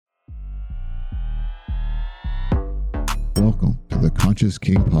Welcome to the Conscious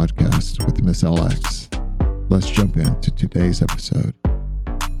King podcast with Miss LX. Let's jump into today's episode.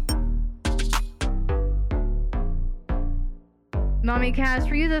 Mommy Cass,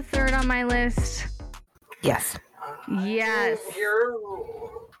 were you the third on my list? Yes. Yes.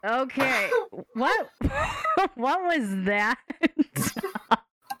 Okay. What? What was that?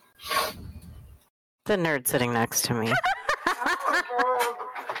 The nerd sitting next to me.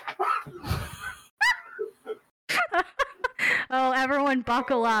 Oh, everyone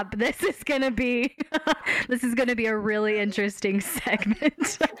buckle up. This is gonna be a really interesting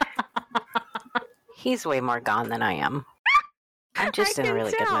segment. He's way more gone than I am. I'm just in a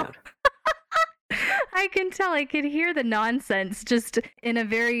really good mood. I can tell. I could hear the nonsense just in a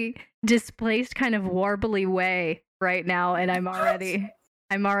very displaced kind of warbly way right now, and I'm already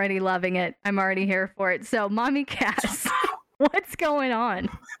loving it. I'm already here for it. So, Mommy Cass, what's going on?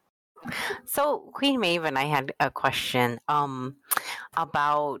 So, Queen Maeve and I had a question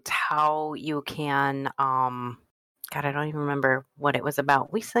about how you can God, I don't even remember what it was about.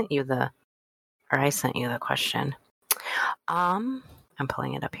 I sent you the question. I'm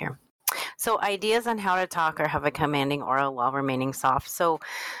pulling it up here. So, ideas on how to talk or have a commanding aura while remaining soft. So,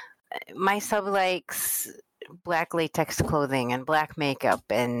 my sub likes black latex clothing and black makeup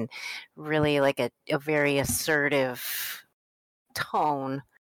and really like a very assertive tone,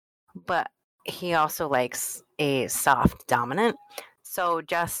 but he also likes a soft dominant. So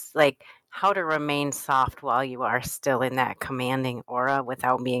just like how to remain soft while you are still in that commanding aura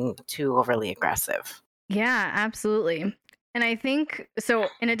without being too overly aggressive. Yeah, absolutely. And I think, so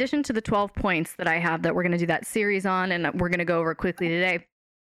in addition to the 12 points that I have that we're going to do that series on and we're going to go over quickly today,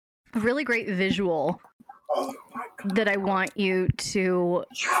 a really great visual that I want you to,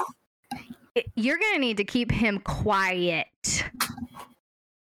 you're going to need to keep him quiet.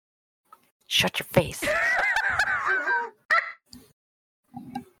 Shut your face.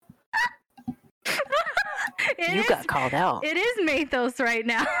 You got called out. It is Mathos right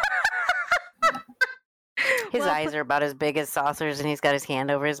now. His eyes are about as big as saucers and he's got his hand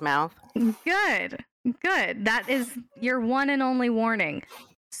over his mouth. Good. That is your one and only warning.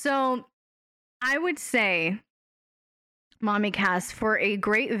 So I would say, Mommy Cass, for a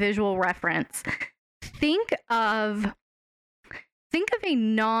great visual reference, think of a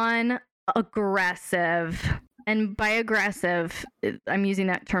non-aggressive, and by aggressive, I'm using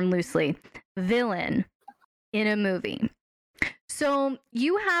that term loosely, villain in a movie. So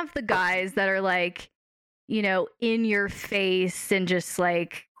you have the guys that are like, you know, in your face and just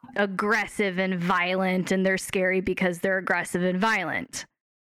like aggressive and violent, and they're scary because they're aggressive and violent.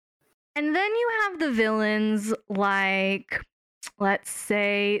 And then you have the villains like, let's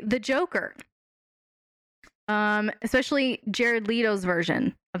say, the Joker. Especially Jared Leto's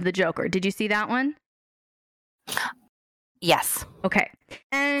version of the Joker. Did you see that one? Yes. Okay.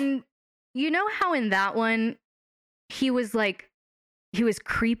 And you know how in that one, he was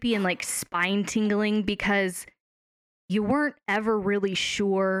creepy and like spine tingling because you weren't ever really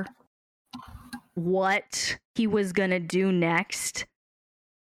sure what he was going to do next.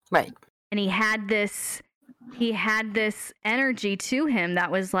 Right. And he had this energy to him that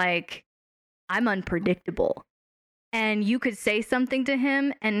was like, I'm unpredictable. And you could say something to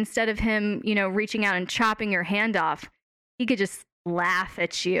him, and instead of him, you know, reaching out and chopping your hand off, he could just laugh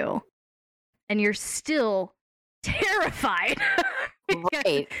at you. And you're still terrified.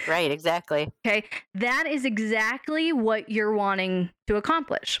 Right, exactly. Okay. That is exactly what you're wanting to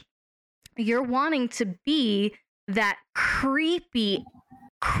accomplish. You're wanting to be that creepy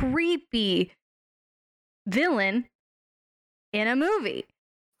villain in a movie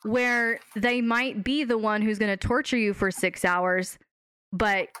where they might be the one who's going to torture you for 6 hours,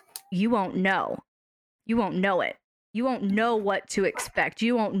 but you won't know. You won't know it. You won't know what to expect.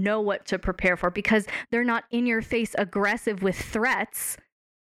 You won't know what to prepare for because they're not in your face aggressive with threats.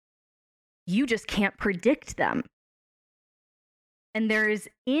 You just can't predict them. And there is,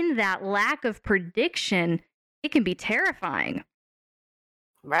 in that lack of prediction, it can be terrifying.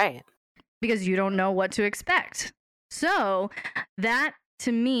 Right. Because you don't know what to expect. So that,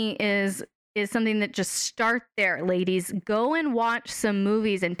 to me, is something that just start there, ladies. Go and watch some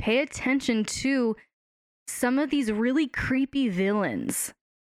movies and pay attention to some of these really creepy villains.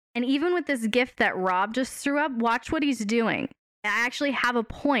 And even with this gift that Rob just threw up, watch what he's doing. I actually have a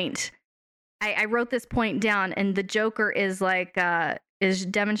point. I wrote this point down, and the Joker is like is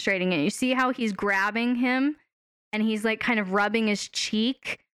demonstrating it. You see how he's grabbing him and he's like kind of rubbing his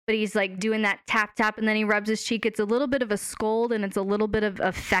cheek, but he's like doing that tap tap, and then he rubs his cheek. It's a little bit of a scold and it's a little bit of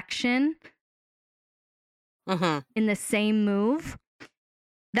affection in the same move.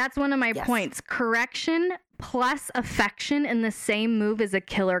 That's one of my points. Correction plus affection in the same move is a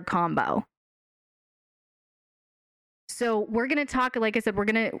killer combo. So we're going to talk, like I said,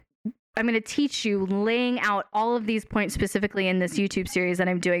 I'm going to teach you laying out all of these points specifically in this YouTube series that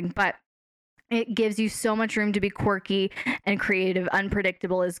I'm doing, but it gives you so much room to be quirky and creative.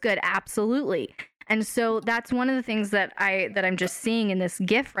 Unpredictable is good. Absolutely. And so that's one of the things that I'm just seeing in this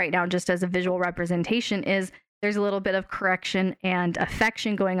GIF right now, just as a visual representation, is there's a little bit of correction and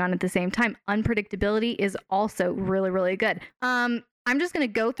affection going on at the same time. Unpredictability is also really, really good. I'm just going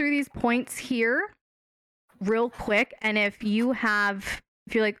to go through these points here real quick. And if you're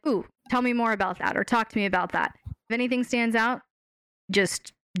like, ooh, tell me more about that or talk to me about that. If anything stands out,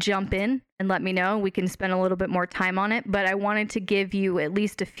 just jump in and let me know. We can spend a little bit more time on it, but I wanted to give you at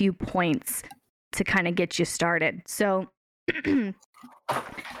least a few points to kind of get you started. So in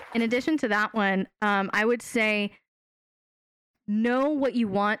addition to that one, I would say know what you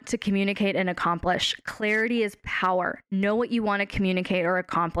want to communicate and accomplish. Clarity is power. Know what you want to communicate or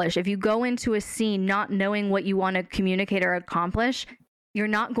accomplish. If you go into a scene not knowing what you want to communicate or accomplish, you're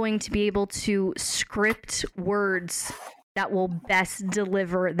not going to be able to script words that will best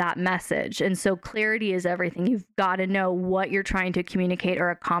deliver that message. And so clarity is everything. You've got to know what you're trying to communicate or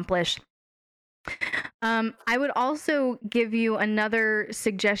accomplish. I would also give you another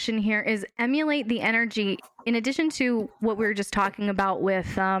suggestion here is emulate the energy. In addition to what we were just talking about with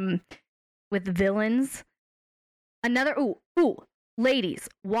villains, ladies,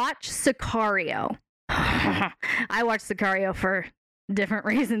 watch Sicario. I watch Sicario for different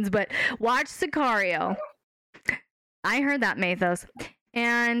reasons, but watch Sicario. I heard that, Mathos.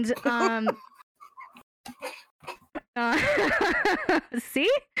 And see,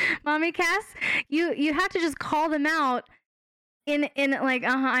 Mommy Cass, you have to just call them out in like,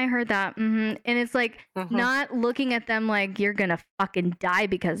 I heard that. And it's like not looking at them like you're gonna fucking die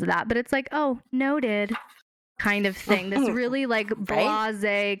because of that, but it's like, oh, noted kind of thing. This really like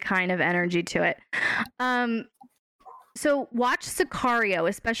blasé kind of energy to it. So watch Sicario,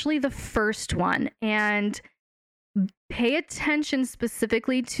 especially the first one, and pay attention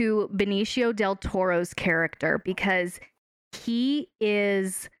specifically to Benicio del Toro's character, because he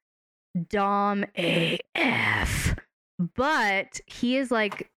is Dom AF, but he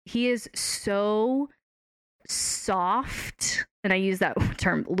is so soft, and I use that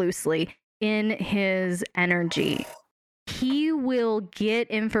term loosely, in his energy. He will get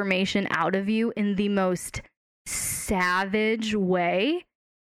information out of you in the most savage way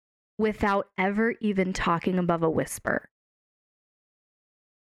without ever even talking above a whisper.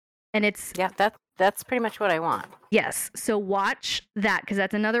 And it's... Yeah, that's pretty much what I want. Yes. So watch that, because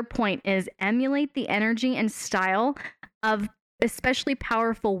that's another point, is emulate the energy and style of especially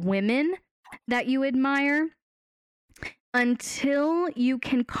powerful women that you admire until you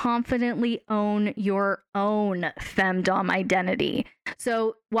can confidently own your own femdom identity.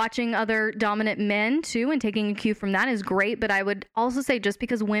 So watching other dominant men too and taking a cue from that is great, but I would also say, just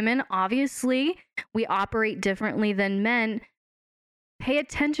because women, obviously, we operate differently than men, pay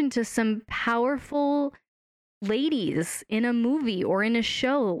attention to some powerful ladies in a movie or in a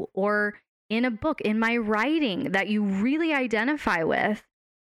show or in a book, in my writing, that you really identify with,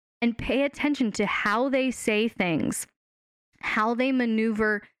 and pay attention to how they say things, how they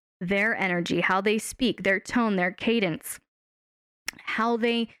maneuver their energy, how they speak, their tone, their cadence, how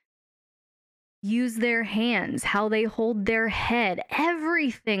they use their hands, how they hold their head,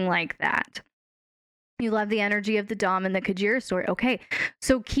 everything like that. You love the energy of the Dom and the Kajira story. Okay,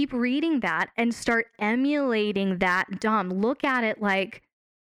 so keep reading that and start emulating that Dom. Look at it like,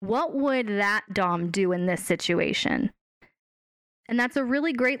 what would that Dom do in this situation? And that's a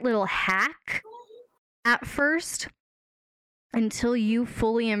really great little hack at first, until you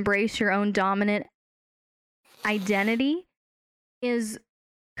fully embrace your own dominant identity, is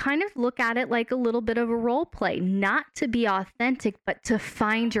kind of look at it like a little bit of a role play, not to be authentic, but to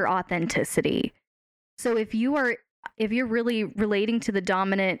find your authenticity. So if you're really relating to the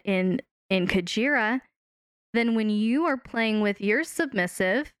dominant in Kajira, then when you are playing with your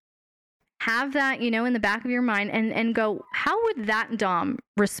submissive, have that, in the back of your mind and go, how would that Dom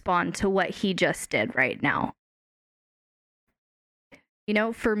respond to what he just did right now?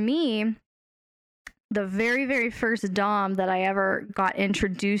 For me, the very, very first Dom that I ever got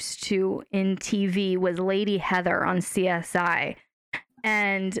introduced to in TV was Lady Heather on CSI.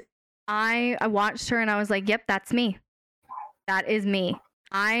 And I watched her and I was like, yep, that's me. That is me.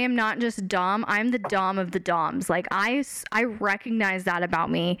 I am not just Dom. I'm the Dom of the Doms. Like, I recognize that about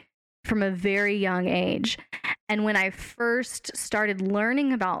me from a very young age. And when I first started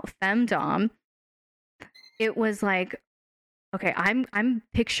learning about femdom, it was like, okay, I'm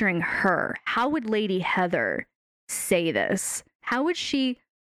picturing her. How would Lady Heather say this? How would she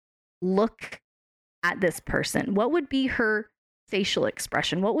look at this person? What would be her facial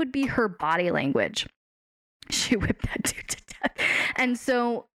expression? What would be her body language? She whipped that dude to death. And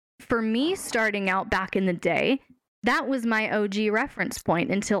so for me, starting out back in the day, that was my OG reference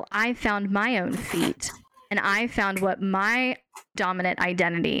point until I found my own feet and I found what my dominant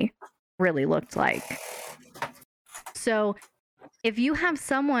identity really looked like. So if you have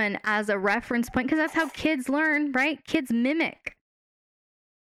someone as a reference point, because that's how kids learn, right? Kids mimic.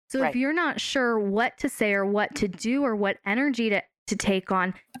 So if you're not sure what to say or what to do or what energy to take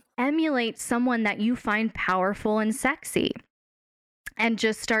on, emulate someone that you find powerful and sexy and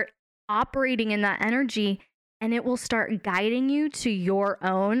just start operating in that energy, and it will start guiding you to your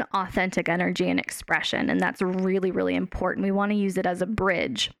own authentic energy and expression. And that's really, really important. We want to use it as a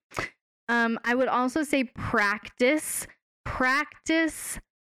bridge. I would also say practice. Practice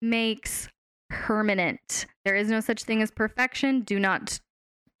makes permanent. There is no such thing as perfection. Do not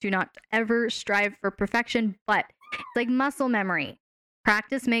ever strive for perfection, but it's like muscle memory.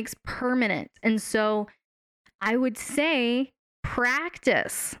 Practice makes permanent. And so I would say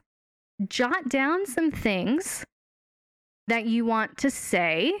practice. Jot down some things that you want to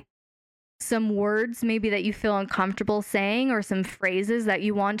say, some words maybe that you feel uncomfortable saying, or some phrases that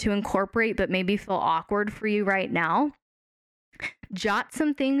you want to incorporate but maybe feel awkward for you right now. Jot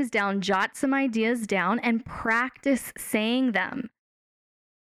some things down, jot some ideas down, and practice saying them.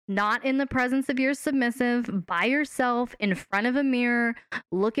 Not in the presence of your submissive, by yourself, in front of a mirror.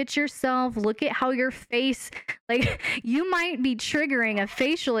 Look at yourself. Look at how your face, like, you might be triggering a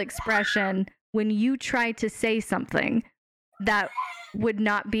facial expression when you try to say something that would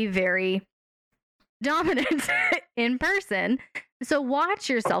not be very dominant in person. So watch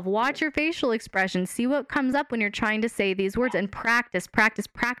yourself, watch your facial expression, see what comes up when you're trying to say these words, and practice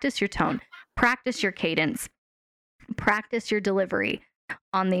your tone, practice your cadence, practice your delivery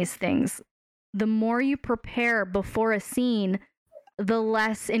on these things. The more you prepare before a scene, the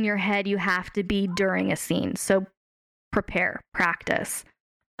less in your head you have to be during a scene. So prepare, practice.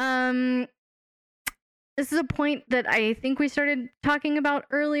 This is a point that I think we started talking about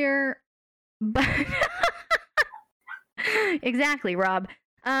earlier, but exactly, Rob.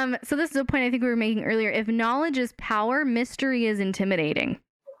 So this is a point I think we were making earlier. If knowledge is power, mystery is intimidating.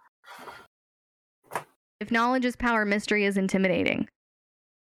 If knowledge is power, mystery is intimidating.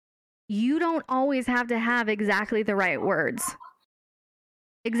 You don't always have to have exactly the right words.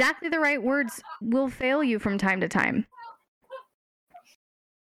 Exactly the right words will fail you from time to time.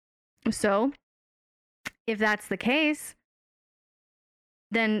 So, if that's the case,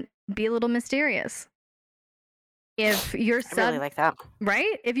 then be a little mysterious. If your sub, I really like that.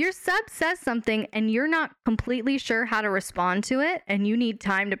 Right? If your sub says something and you're not completely sure how to respond to it and you need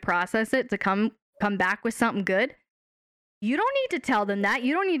time to process it to come back with something good, you don't need to tell them that.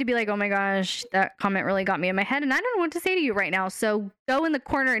 You don't need to be like, oh my gosh, that comment really got me in my head and I don't know what to say to you right now. So go in the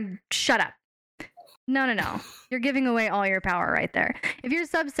corner and shut up. No. You're giving away all your power right there. If your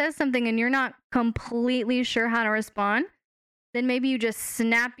sub says something and you're not completely sure how to respond, then maybe you just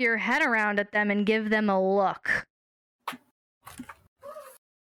snap your head around at them and give them a look.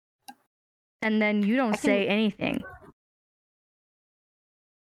 And then you don't say anything.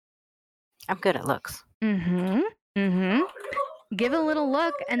 I'm good at looks. Give a little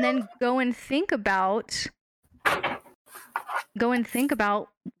look and then go and think about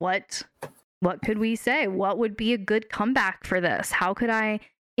what could we say? What would be a good comeback for this? How could I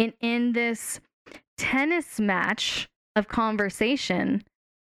in this tennis match of conversation,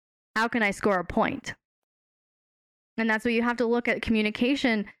 how can I score a point? And that's what you have to look at.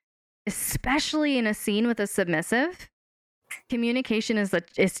 Communication, especially in a scene with a submissive. Communication is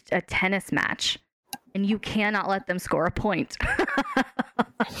a tennis match. And you cannot let them score a point.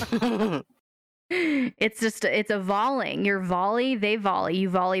 It's a volleying. You're volley, they volley, you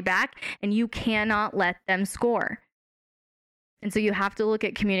volley back, and you cannot let them score. And so you have to look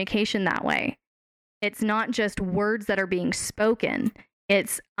at communication that way. It's not just words that are being spoken.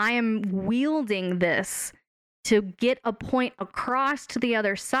 It's, I am wielding this to get a point across to the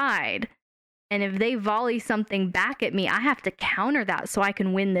other side. And if they volley something back at me, I have to counter that so I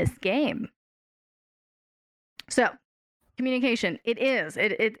can win this game. So, communication,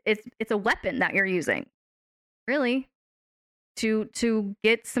 it's a weapon that you're using, really, to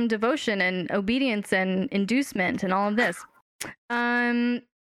get some devotion and obedience and inducement and all of this.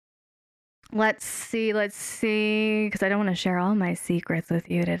 Let's see, because I don't want to share all my secrets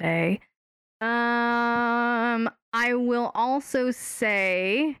with you today. I will also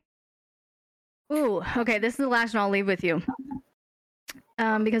say, okay, this is the last one I'll leave with you.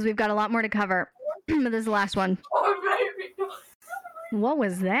 because we've got a lot more to cover. But this is the last one. What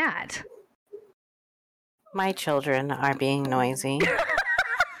was that? My children are being noisy.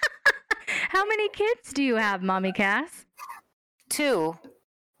 How many kids do you have, Mommy Cass? 2.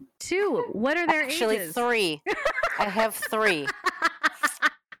 What are their Actually, ages? 3. I have 3.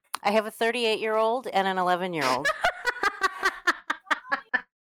 I have a 38-year-old and an 11-year-old.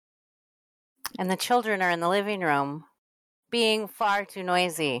 And the children are in the living room being far too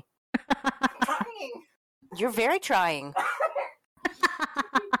noisy. Trying. You're very trying.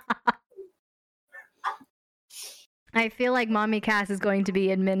 I feel like Mommy Cass is going to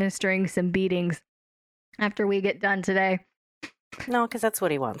be administering some beatings after we get done today. No, because that's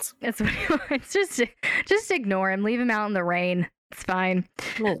what he wants. That's what he wants. Just ignore him. Leave him out in the rain. It's fine.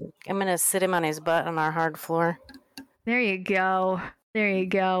 I'm gonna sit him on his butt on our hard floor. There you go.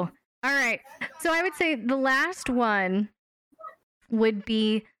 All right. So I would say the last one would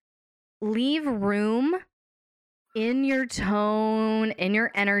be leave room in your tone, in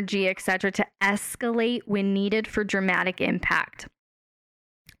your energy, etc., to escalate when needed for dramatic impact.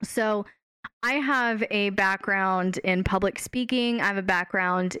 So I have a background in public speaking. I have a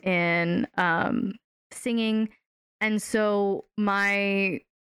background in singing. And so my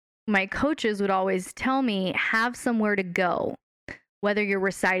coaches would always tell me, have somewhere to go. Whether you're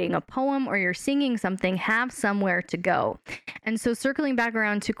reciting a poem or you're singing something, have somewhere to go. And so circling back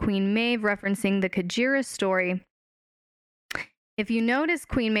around to Queen Maeve, referencing the Kajira story, if you notice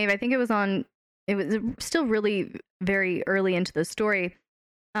Queen Maeve, I think it was still really very early into the story,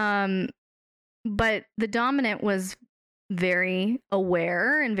 but the dominant was very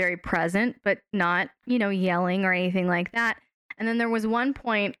aware and very present, but not, yelling or anything like that. And then there was one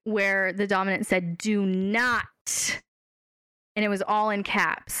point where the dominant said, "Do not," and it was all in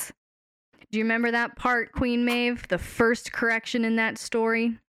caps. Do you remember that part, Queen Maeve? The first correction in that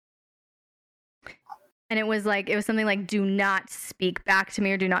story? And it was something like, "Do not speak back to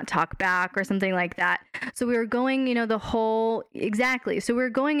me," or "Do not talk back," or something like that. So we were going, exactly. So we were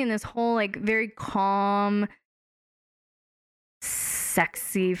going in this whole very calm,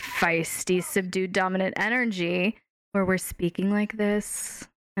 sexy, feisty, subdued, dominant energy where we're speaking like this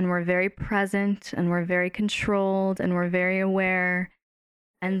and we're very present and we're very controlled and we're very aware.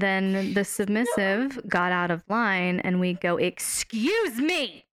 And then the submissive got out of line and we go, "Excuse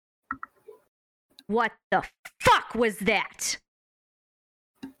me! What the fuck was that?"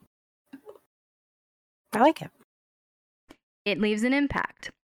 I like it. It leaves an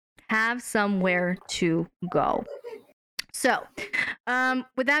impact. Have somewhere to go. So,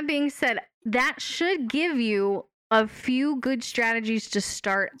 with that being said, that should give you a few good strategies to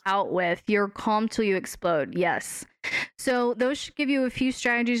start out with. You're calm till you explode. Yes. So those should give you a few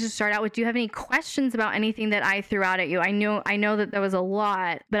strategies to start out with. Do you have any questions about anything that I threw out at you? I know that was a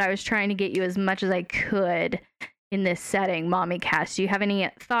lot, but I was trying to get you as much as I could in this setting, Mommy Cass. Do you have any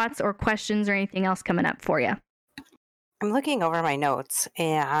thoughts or questions or anything else coming up for you? I'm looking over my notes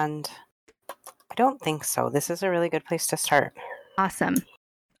and I don't think so. This is a really good place to start. Awesome.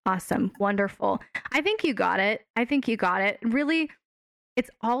 Wonderful. I think you got it. Really, it's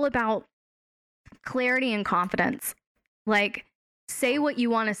all about clarity and confidence. Say what you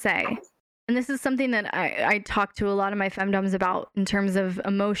want to say. And this is something that I talk to a lot of my femdoms about in terms of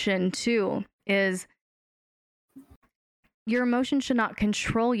emotion too, is your emotions should not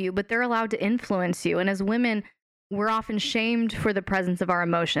control you, but they're allowed to influence you. And as women, we're often shamed for the presence of our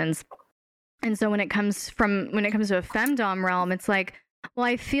emotions. And so when it comes to a femdom realm, it's like, well,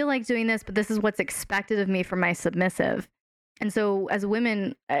 I feel like doing this, but this is what's expected of me from my submissive. And so as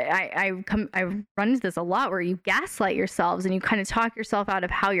women, I run into this a lot where you gaslight yourselves and you kind of talk yourself out of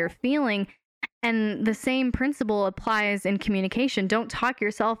how you're feeling. And the same principle applies in communication. Don't talk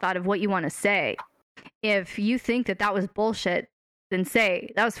yourself out of what you want to say. If you think that was bullshit, then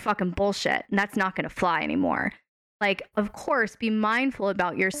say that was fucking bullshit. And that's not going to fly anymore. Of course, be mindful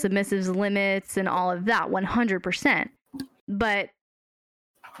about your submissive's limits and all of that, 100%. But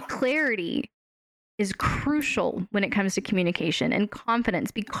clarity is crucial when it comes to communication and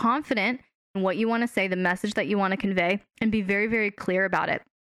confidence. Be confident in what you want to say, the message that you want to convey, and be very, very clear about it.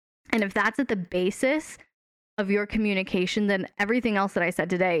 And if that's at the basis of your communication, then everything else that I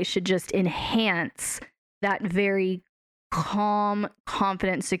said today should just enhance that very calm,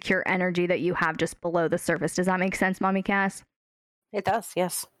 confident, secure energy that you have just below the surface. Does that make sense, Mommy Cass? It does,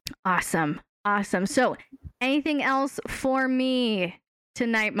 yes. Awesome. So anything else for me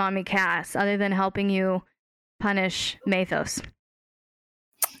tonight, Mommy Cass, other than helping you punish Mathos?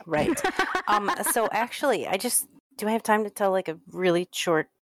 Right. So actually, do I have time to tell a really short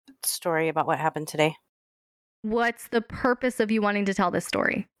story about what happened today? What's the purpose of you wanting to tell this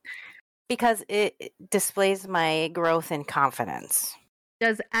story? Because it displays my growth in confidence.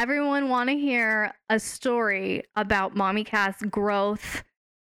 Does everyone want to hear a story about Mommy Cass' growth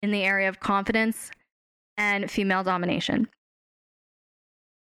in the area of confidence and female domination?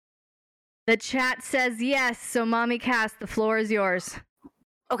 The chat says yes. So Mommy Cass, the floor is yours.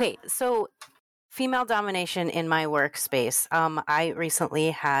 Okay, so female domination in my workspace. I recently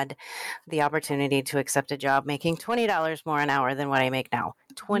had the opportunity to accept a job making $20 more an hour than what I make now.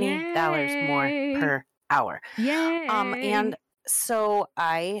 $20 more per hour. Yay! And so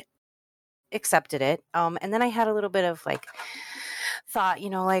I accepted it. And then I had a little bit of thought,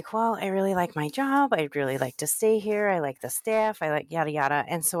 well, I really like my job. I'd really like to stay here. I like the staff. I like yada, yada.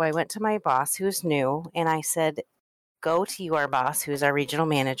 And so I went to my boss who's new and I said, go to your boss, who's our regional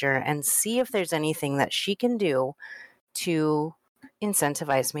manager, and see if there's anything that she can do to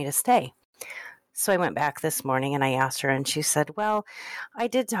incentivize me to stay. So I went back this morning and I asked her and she said, well, I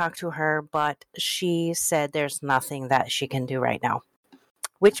did talk to her, but she said there's nothing that she can do right now,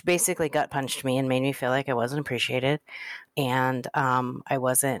 which basically gut punched me and made me feel like I wasn't appreciated and I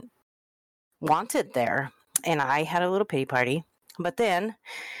wasn't wanted there. And I had a little pity party, but then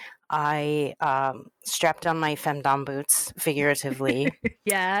I strapped on my femdom boots, figuratively.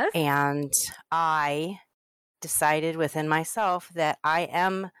 Yes. And I decided within myself that I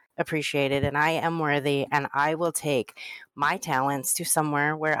am appreciated and I am worthy and I will take my talents to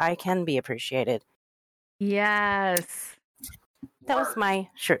somewhere where I can be appreciated. Yes. That was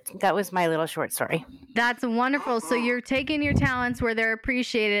my little short story. That's wonderful. So you're taking your talents where they're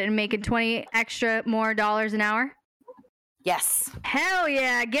appreciated and making $20 extra more dollars an hour? Yes. Hell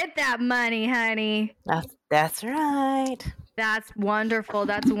yeah. Get that money, honey. That's right. That's wonderful.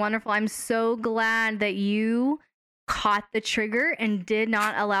 That's wonderful. I'm so glad that you caught the trigger and did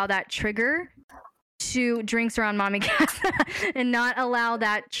not allow that trigger to drinks around Mommy Cass and not allow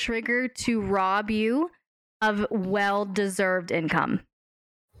that trigger to rob you of well-deserved income.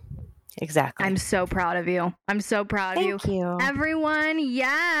 Exactly. I'm so proud of you. I'm so proud of you. Thank you. Everyone,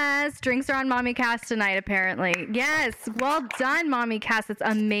 yes. Drinks are on Mommy Cass tonight, apparently. Yes. Well done, Mommy Cass. It's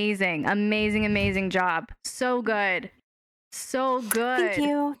amazing. Amazing, amazing job. So good. So good.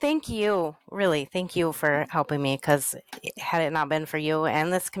 Thank you. Really, thank you for helping me because had it not been for you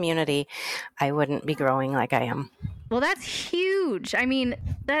and this community, I wouldn't be growing like I am. Well, that's huge. I mean,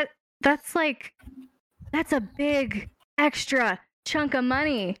 that's a big extra chunk of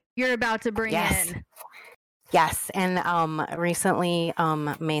money you're about to bring in. Yes. And recently,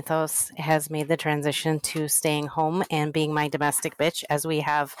 Mathos has made the transition to staying home and being my domestic bitch, as we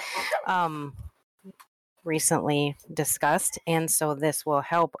have recently discussed. And so this will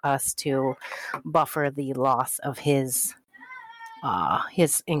help us to buffer the loss of his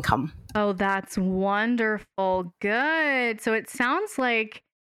income. Oh, that's wonderful. Good. So it sounds like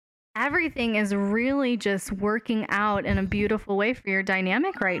everything is really just working out in a beautiful way for your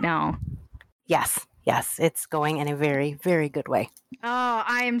dynamic right now. Yes, it's going in a very, very good way. Oh,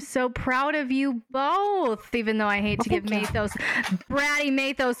 I am so proud of you both. Even though I hate to give bratty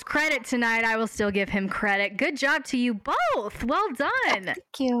Mathos credit tonight, I will still give him credit. Good job to you both. Well done.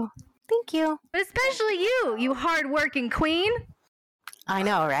 Thank you. But especially you hardworking queen. I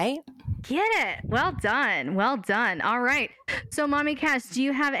know, right? Get it. Well done. Well done. All right. So, Mommy Cass, do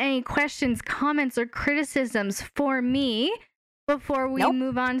you have any questions, comments, or criticisms for me before we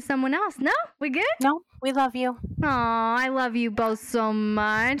move on to someone else? No? We good? No, we love you. Oh, I love you both so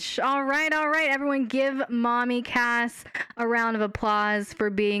much. All right. Everyone give Mommy Cass a round of applause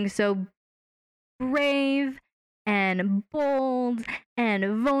for being so brave and bold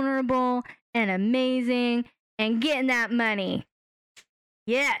and vulnerable and amazing and getting that money.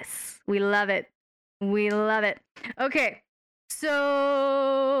 Yes, we love it. We love it. Okay,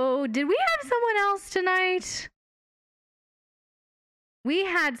 so did we have someone else tonight? We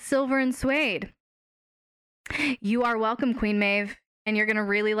had Silver and Suede. You are welcome, Queen Maeve, and you're gonna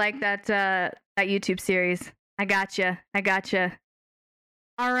really like that YouTube series. I gotcha.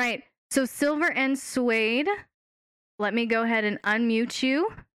 All right, so Silver and Suede, let me go ahead and unmute you.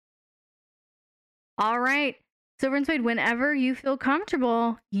 All right. Silver and Suede, whenever you feel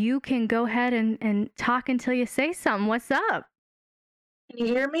comfortable, you can go ahead and talk until you say something. What's up? Can you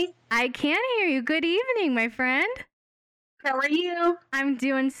hear me? I can hear you. Good evening, my friend. How are you? I'm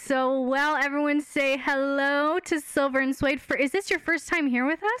doing so well. Everyone say hello to Silver and Suede. Is this your first time here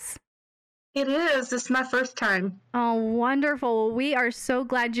with us? It is. This is my first time. Oh, wonderful. Well, we are so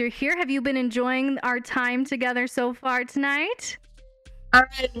glad you're here. Have you been enjoying our time together so far tonight?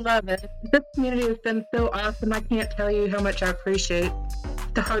 I love it. This community has been so awesome. I can't tell you how much I appreciate.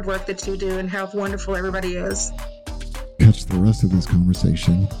 the hard work that you do and how wonderful everybody is. Catch the rest of this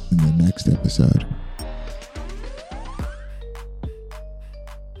conversation in the next episode.